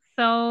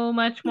so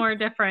much more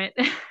different.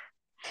 So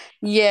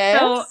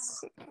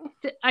Yes.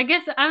 I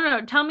guess, I don't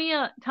know. Tell me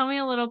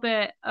a little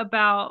bit So,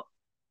 about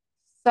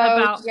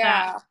that.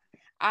 yeah,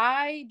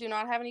 I do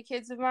not have any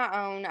kids of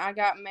my own. I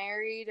got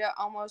married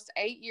almost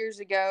 8 years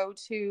ago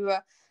to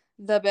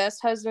the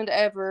best husband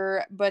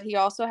ever, but he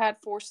also had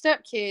four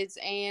stepkids,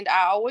 and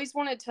I always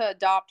wanted to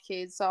adopt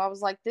kids. So I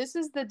was like, this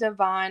is the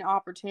divine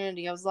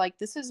opportunity. I was like,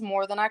 this is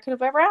more than I could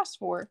have ever asked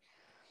for.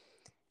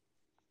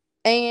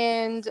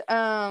 And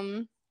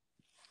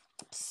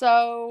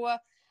so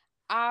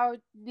I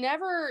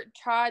never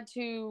tried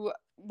to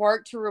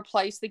work to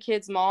replace the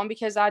kid's mom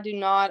because I do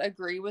not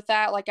agree with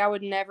that. Like, I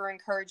would never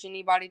encourage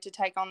anybody to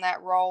take on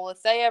that role.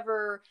 If they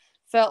ever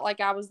felt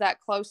like I was that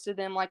close to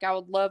them, like, I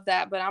would love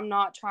that, but I'm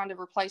not trying to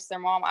replace their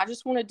mom. I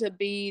just wanted to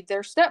be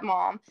their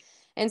stepmom.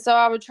 And so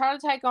I would try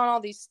to take on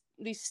all these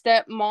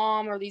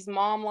stepmom or these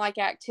mom like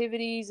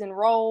activities and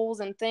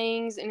roles and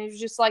things, and it was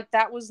just like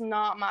that was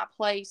not my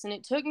place. And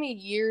it took me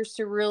years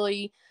to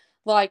really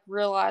like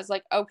realize,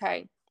 like,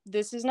 okay,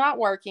 this is not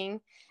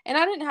working. And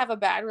I didn't have a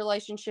bad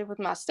relationship with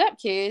my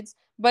stepkids,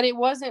 but it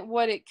wasn't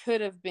what it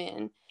could have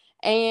been.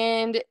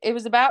 And it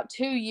was about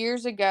 2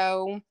 years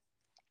ago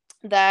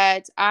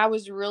that I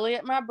was really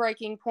at my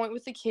breaking point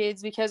with the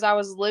kids because I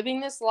was living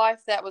this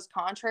life that was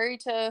contrary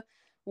to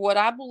what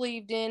I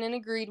believed in and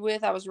agreed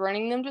with. I was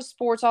running them to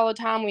sports all the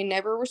time. We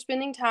never were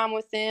spending time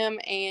with them.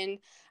 And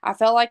I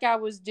felt like I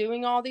was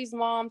doing all these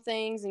mom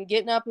things and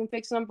getting up and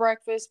fixing them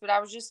breakfast, but I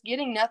was just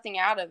getting nothing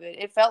out of it.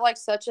 It felt like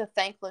such a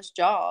thankless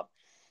job.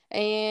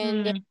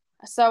 And Mm.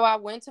 so I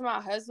went to my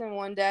husband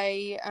one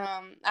day.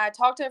 I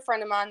talked to a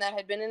friend of mine that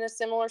had been in a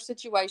similar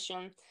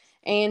situation.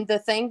 And the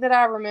thing that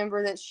I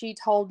remember that she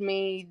told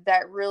me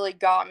that really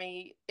got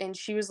me, and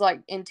she was like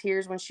in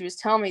tears when she was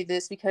telling me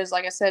this because,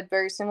 like I said,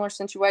 very similar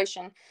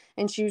situation.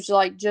 And she was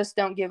like, just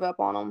don't give up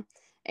on them.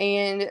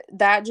 And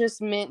that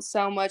just meant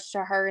so much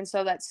to her. And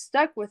so that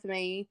stuck with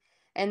me.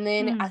 And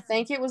then I Mm.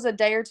 think it was a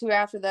day or two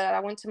after that, I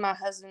went to my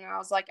husband and I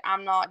was like,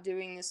 I'm not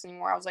doing this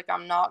anymore. I was like,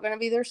 I'm not going to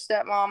be their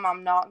stepmom.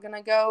 I'm not going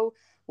to go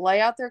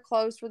lay out their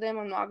clothes for them.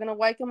 I'm not going to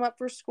wake them up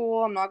for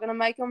school. I'm not going to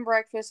make them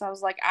breakfast. I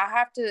was like, I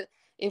have to,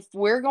 if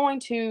we're going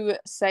to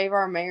save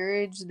our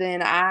marriage,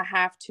 then I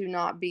have to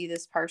not be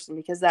this person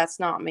because that's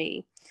not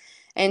me.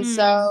 And Mm.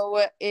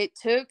 so it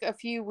took a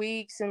few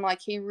weeks, and like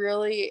he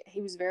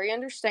was very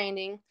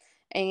understanding.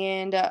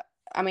 And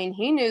I mean,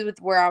 he knew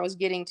where I was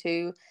getting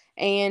to.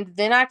 And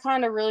then I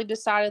kind of really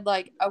decided,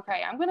 like,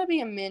 okay, I'm going to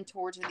be a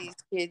mentor to these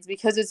kids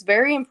because it's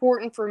very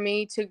important for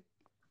me to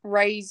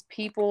raise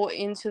people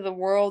into the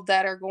world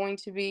that are going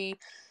to be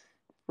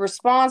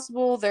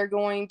responsible. They're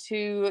going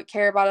to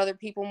care about other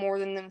people more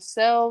than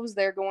themselves.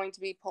 They're going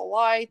to be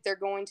polite. They're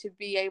going to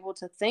be able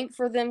to think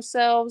for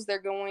themselves. They're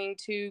going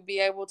to be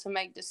able to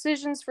make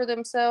decisions for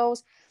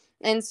themselves.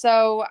 And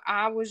so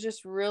I was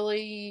just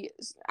really,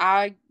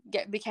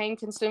 became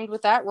consumed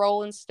with that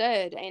role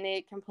instead. And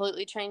it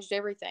completely changed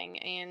everything.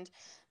 And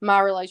my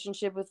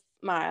relationship with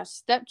my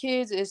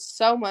stepkids is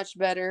so much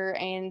better.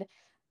 And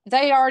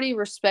they already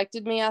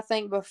respected me, I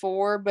think,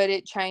 before, but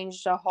it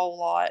changed a whole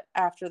lot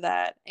after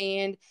that.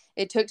 And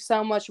it took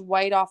so much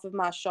weight off of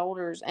my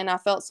shoulders, and I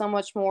felt so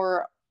much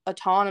more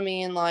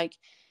autonomy and like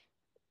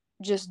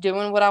just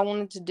doing what I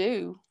wanted to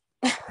do.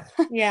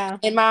 Yeah.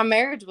 And my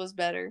marriage was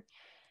better.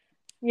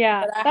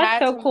 Yeah. But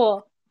That's so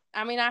cool.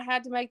 I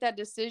had to make that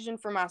decision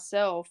for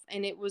myself.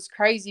 And it was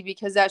crazy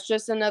because that's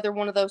just another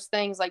one of those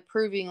things, like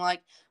proving,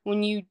 like,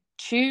 when you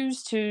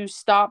choose to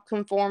stop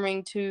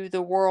conforming to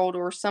the world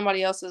or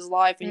somebody else's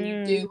life and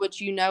you do Mm. what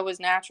you know is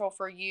natural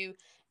for you,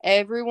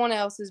 everyone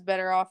else is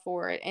better off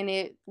for it. And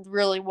it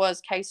really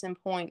was case in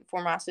point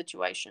for my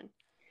situation.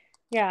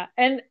 Yeah,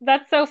 and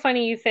that's so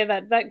funny you say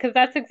that because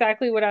that's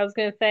exactly what I was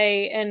going to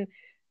say. And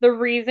the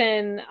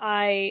reason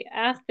I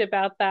asked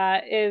about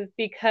that is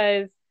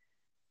because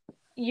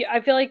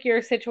I feel like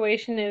your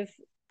situation is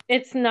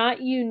it's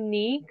not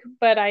unique,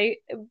 but I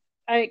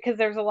because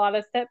there's a lot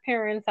of step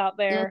parents out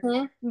there,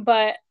 Mm-hmm.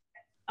 but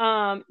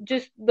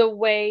just the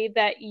way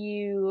that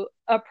you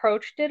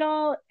approached it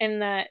all,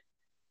 and that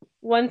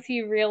once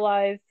you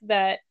realized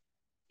that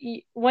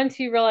once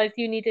you realized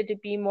you needed to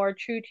be more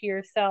true to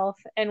yourself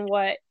and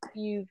what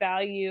you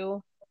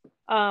value,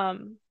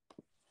 um,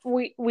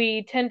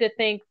 we tend to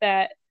think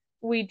that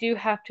we do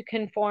have to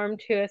conform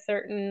to a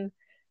certain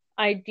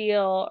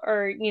ideal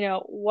or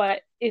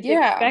what is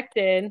Yeah.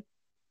 expected,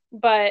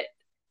 but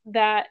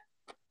that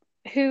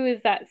who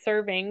is that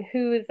serving?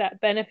 Who is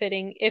that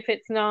benefiting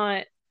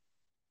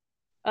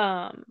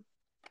um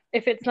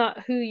if it's not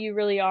who you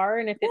really are,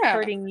 and if it's Yeah.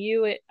 hurting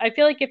you, I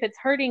feel like if it's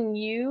hurting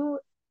you,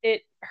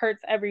 it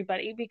hurts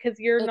everybody because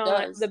you're It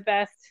not the does.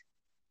 best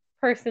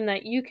person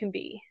that you can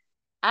be.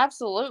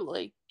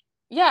 Absolutely.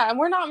 Yeah, and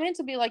we're not meant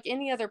to be like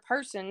any other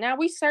person. Now,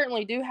 we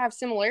certainly do have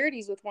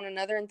similarities with one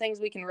another and things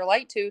we can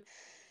relate to.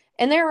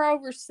 And there are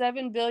over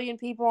 7 billion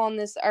people on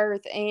this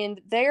earth,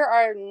 and there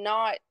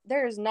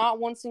is not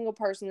one single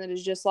person that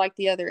is just like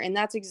the other. And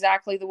that's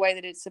exactly the way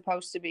that it's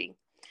supposed to be.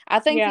 I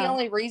think the Yeah.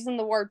 only reason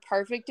the word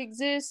perfect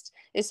exists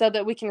is so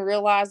that we can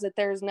realize that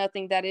there's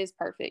nothing that is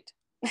perfect.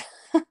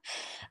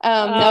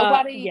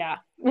 Nobody, Yeah.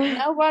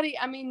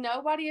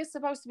 nobody is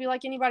supposed to be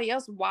like anybody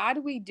else. Why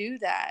do we do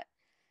that?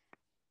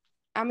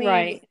 I mean,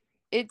 Right.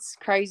 it's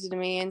crazy to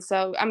me. And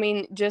so, I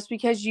mean, just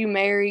because you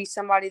marry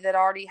somebody that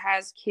already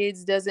has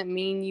kids doesn't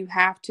mean you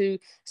have to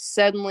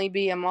suddenly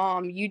be a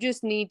mom. You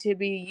just need to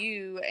be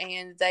you,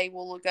 and they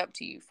will look up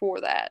to you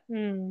for that.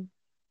 Hmm.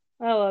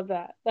 I love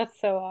that. That's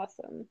so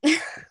awesome.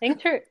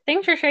 Thanks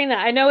for sharing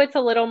that. I know it's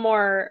a little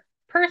more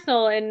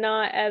personal and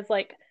not as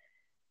like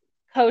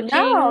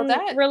No,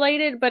 coaching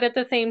related, but at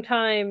the same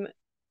time,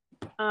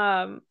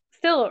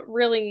 still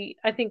really,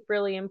 I think,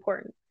 really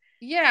important.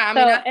 Yeah, I So,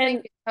 mean, I think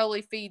and it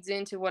totally feeds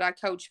into what I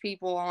coach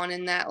people on,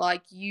 in that,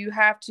 like, you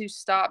have to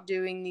stop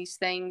doing these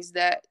things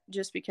that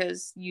just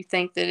because you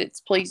think that it's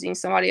pleasing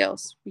somebody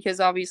else, because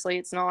obviously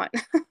it's not.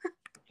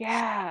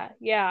 yeah,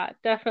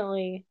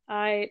 definitely.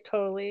 I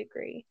totally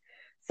agree.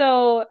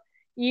 So,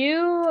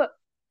 you,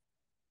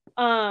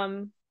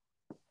 um,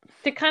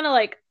 to kind of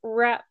like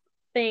wrap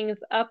things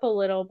up a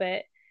little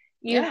bit,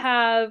 you Yeah.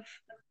 have,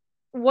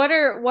 what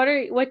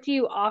do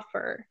you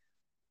offer?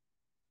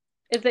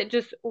 Is it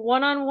just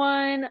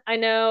one-on-one? I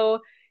know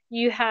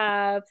you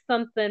have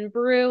something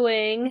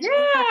brewing.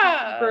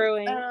 Yeah.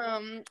 Brewing.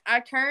 I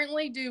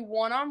currently do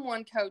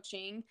one-on-one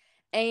coaching,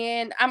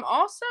 and I'm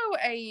also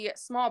a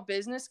small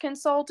business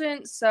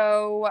consultant.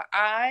 So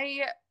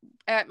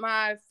at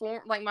my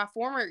my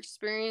former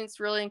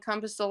experience really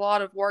encompassed a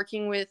lot of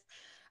working with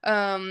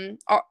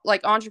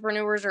like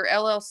entrepreneurs or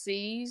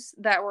LLCs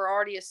that were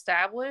already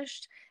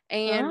established,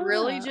 and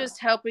really Ah.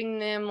 just helping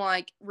them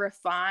like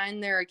refine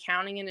their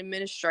accounting and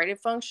administrative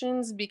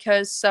functions,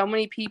 because so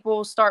many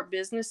people start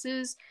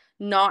businesses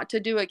not to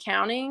do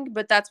accounting,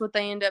 but that's what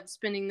they end up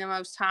spending the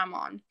most time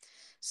on.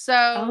 So,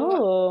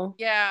 Oh.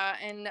 yeah,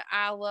 and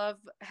I love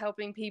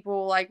helping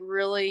people like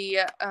really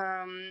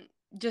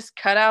just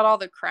cut out all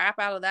the crap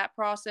out of that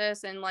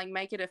process and like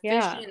make it Yeah.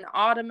 efficient and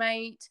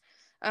automate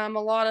a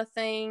lot of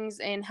things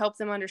and help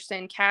them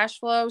understand cash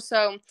flow.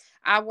 So,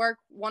 I work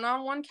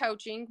one-on-one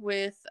coaching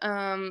with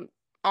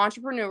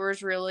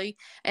entrepreneurs really,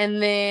 and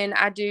then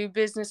I do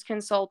business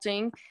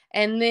consulting,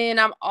 and then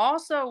I'm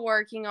also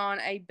working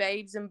on a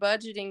babes and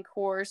budgeting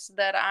course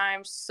that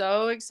I'm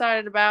so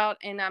excited about,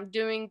 and I'm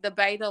doing the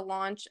beta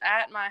launch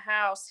at my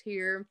house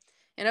here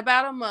in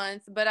about a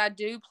month, but I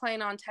do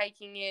plan on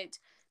taking it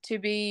to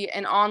be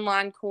an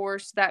online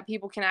course that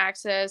people can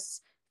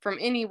access from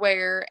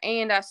anywhere,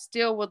 and I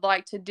still would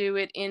like to do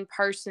it in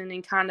person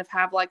and kind of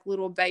have like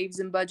little babes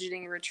and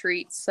budgeting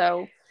retreats.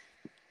 So,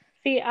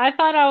 See, I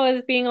thought I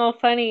was being all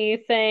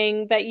funny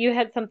saying that you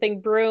had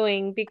something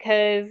brewing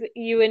because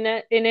you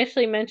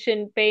initially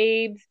mentioned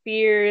babes,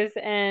 beers,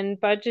 and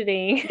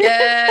budgeting.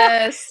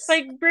 yes.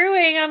 Like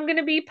brewing, I'm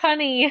gonna be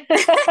punny.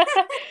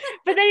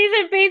 But then you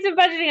said babes and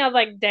budgeting. I was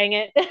like, dang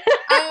it.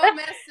 Oh, I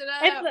messed it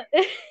up.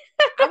 It's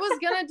I was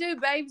gonna do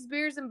babes,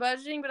 beers, and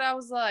budgeting, but I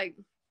was like,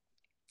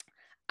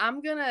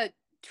 I'm gonna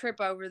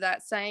trip over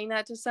that saying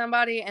that to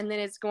somebody, and then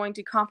it's going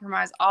to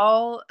compromise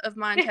all of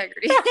my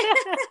integrity.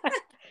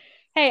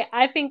 Hey,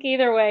 I think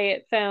either way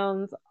it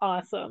sounds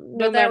awesome,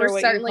 no But there will matter what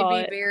you certainly call be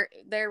it. beer.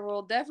 There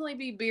will definitely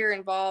be beer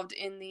involved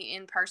in the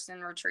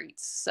in-person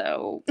retreats.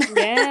 So,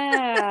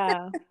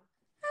 Yeah.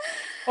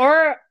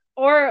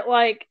 Or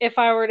like if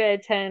I were to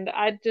attend,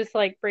 I'd just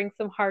like bring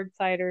some hard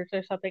ciders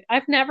or something.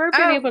 I've never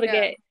been oh able to yeah.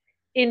 get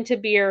into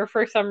beer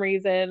for some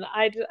reason.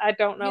 I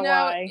don't You know know,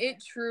 why.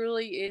 it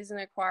truly is an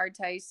acquired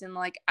taste. And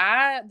like,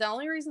 the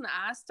only reason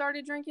I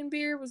started drinking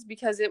beer was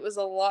because it was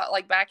a lot,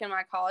 like back in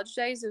my college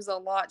days, it was a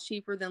lot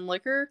cheaper than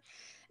liquor.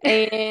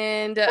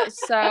 And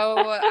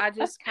so I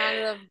just kind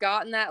of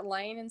got in that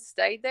lane and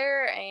stayed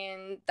there.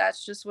 And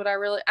that's just what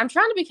I'm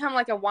trying to become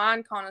like a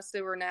wine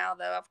connoisseur now,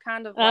 though. I've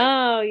kind of like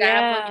Oh,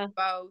 dabbling in yeah.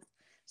 both.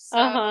 So,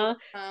 Uh-huh.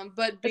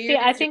 but But see, beer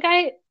is,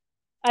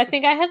 I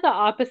think I had the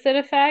opposite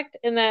effect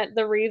in that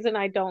the reason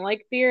I don't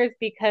like beer is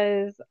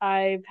because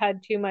I've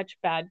had too much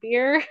bad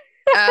beer.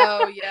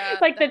 oh, yeah.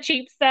 Like the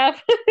cheap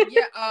stuff.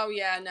 Yeah. Oh,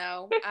 yeah.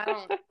 No, I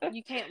don't,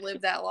 you can't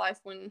live that life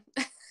when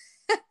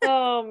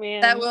Oh that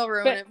man. will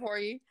ruin But it for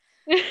you.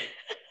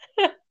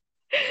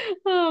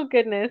 oh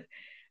goodness.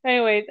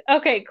 Anyways,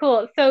 okay,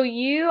 cool. So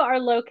you are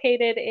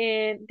located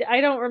in, I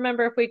don't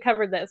remember if we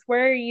covered this.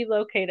 Where are you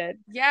located?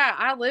 Yeah,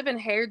 I live in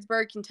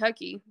Harrodsburg,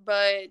 Kentucky,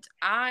 but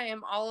I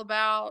am all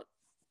about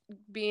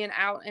being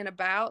out and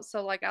about.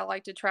 So, like, I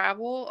like to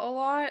travel a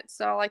lot.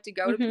 So, I like to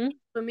go to people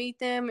Mm-hmm. to meet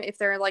them if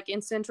they're like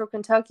in central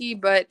Kentucky,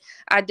 but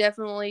I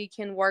definitely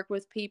can work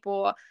with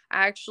people.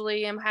 I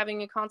actually am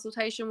having a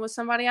consultation with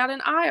somebody out in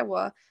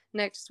Iowa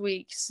next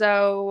week.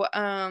 So,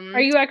 Are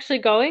you actually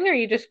going or are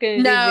you just gonna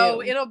do no,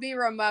 Zoom? it'll be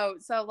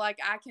remote. So, like,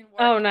 I can work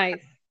Oh, on nice.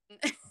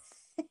 that.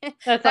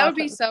 That's That would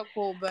be awesome. so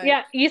cool. But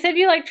Yeah, you said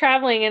you like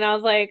traveling and I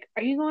was like,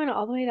 are you going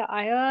all the way to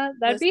Iowa?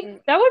 listen,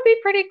 That would be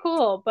pretty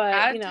cool, but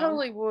I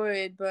totally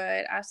would,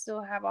 but I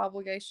still have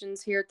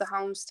obligations here at the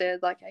homestead.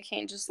 Like, I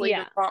can't just leave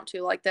yeah,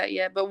 impromptu like that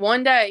yet. But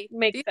one day,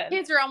 makes these sense.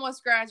 kids are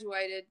almost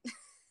graduated.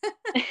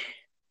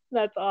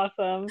 That's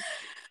awesome.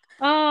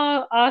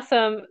 Oh,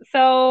 awesome.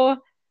 So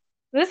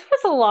this was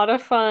a lot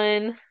of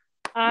fun.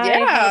 I had a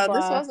Yeah,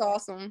 this was blast.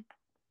 awesome.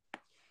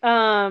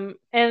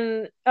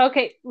 And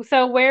okay,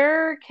 so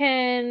where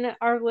can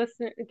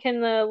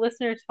the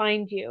listeners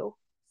find you?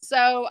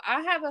 So,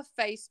 I have a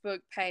Facebook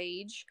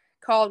page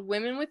called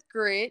Women with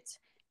Grit,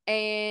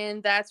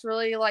 and that's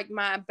really like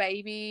my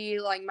baby,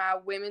 like my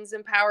women's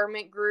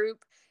empowerment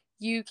group.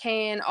 You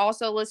can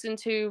also listen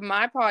to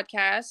my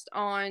podcast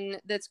on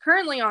that's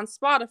currently on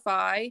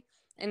Spotify,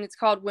 and it's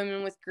called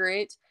Women with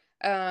Grit.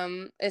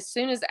 As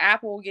soon as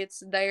Apple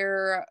gets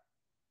their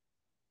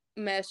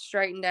mess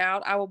straightened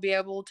out, I will be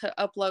able to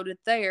upload it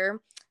there.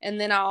 And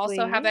then I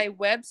also have a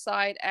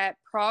website at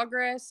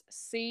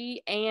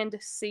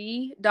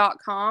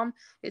progresscandc.com.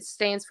 It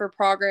stands for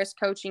Progress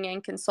Coaching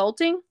and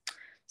Consulting.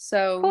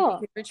 So you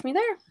can reach me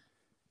there.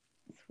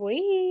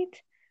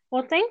 Sweet.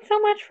 Well, thanks so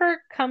much for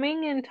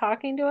coming and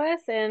talking to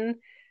us. And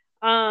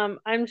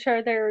I'm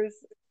sure there's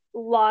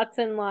lots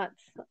and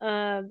lots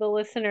the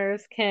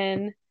listeners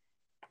can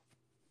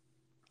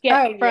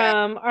get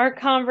from our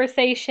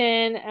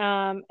conversation.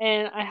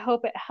 And I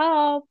hope it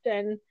helped.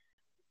 And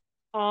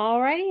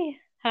alrighty,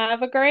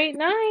 have a great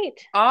night.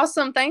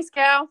 Awesome. Thanks,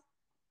 Cal.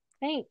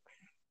 Thanks.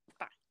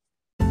 Bye.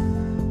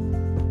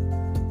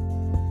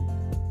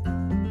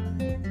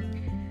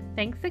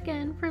 Thanks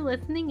again for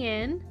listening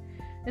in.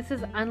 This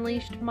is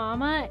Unleashed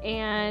Mama,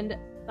 and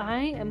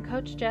I am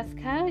Coach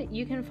Jessica.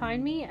 You can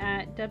find me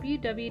at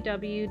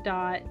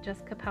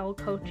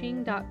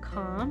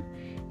www.jessicapowellcoaching.com,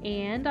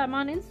 and I'm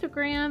on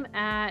Instagram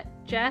at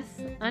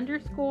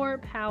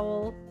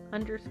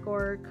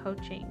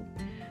Jess_Powell_coaching.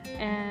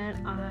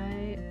 And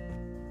I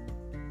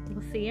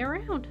will see you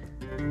around.